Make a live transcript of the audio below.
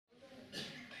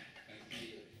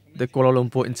The Kuala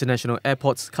Lumpur International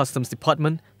Airport's Customs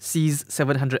Department seized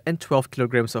 712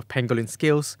 kilograms of pangolin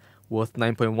scales worth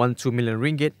 9.12 million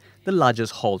ringgit, the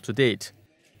largest haul to date.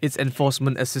 Its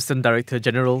Enforcement Assistant Director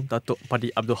General, Datuk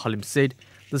Padi Abdul Halim said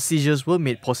the seizures were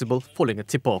made possible following a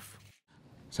tip-off.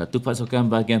 Satu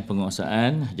pasukan bahagian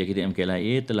penguasaan JKTM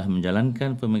KLIA telah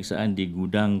menjalankan pemeriksaan di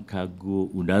gudang kargo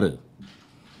udara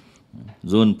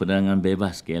Zon Penerangan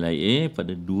Bebas KLIA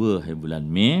pada 2 hari bulan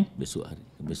Mei,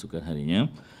 besokan harinya,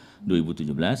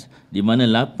 2017, di mana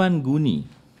 8 guni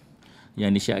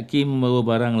yang disyaki membawa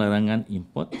barang larangan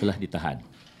import telah ditahan.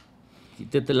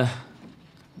 Kita telah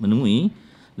menemui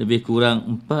lebih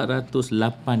kurang 408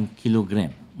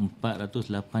 kilogram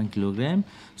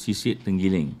sisik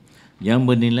tenggiling yang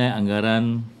bernilai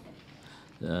anggaran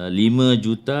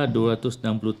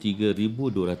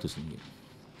RM5,263,200.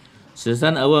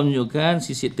 Siasatan awal menunjukkan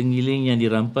sisik tenggiling yang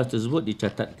dirampas tersebut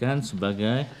dicatatkan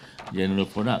sebagai general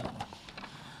product.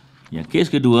 Yang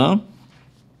kes kedua,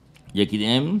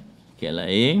 JKTM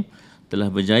KLIA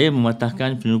telah berjaya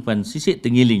mematahkan penyelundupan sisik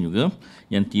tenggiling juga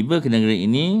yang tiba ke negara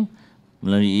ini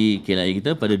melalui KLIA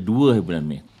kita pada 2 hari bulan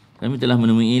Mei. Kami telah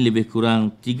menemui lebih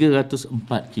kurang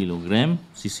 304 kilogram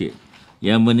sisik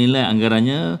yang bernilai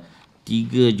anggarannya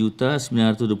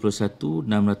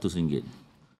RM3,921,600.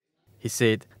 He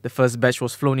said the first batch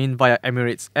was flown in via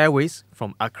Emirates Airways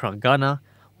from Accra, Ghana,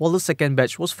 while the second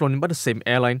batch was flown in by the same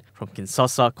airline from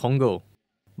Kinshasa, Congo.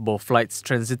 Both flights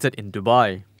transited in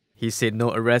Dubai. He said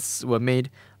no arrests were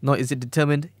made, nor is it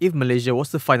determined if Malaysia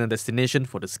was the final destination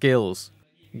for the scales.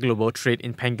 Global trade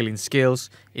in pangolin scales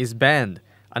is banned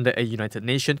under a United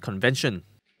Nations convention.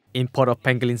 Import of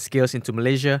pangolin scales into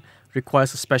Malaysia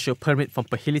requires a special permit from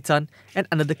Perhilitan and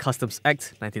under the Customs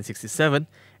Act 1967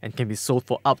 and can be sold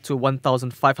for up to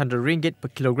 1,500 ringgit per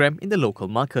kilogram in the local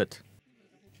market.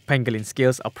 Pangolin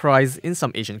scales are prized in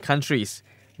some Asian countries,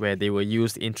 where they were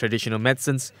used in traditional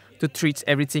medicines to treat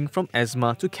everything from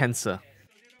asthma to cancer.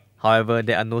 However,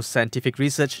 there are no scientific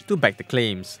research to back the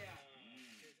claims.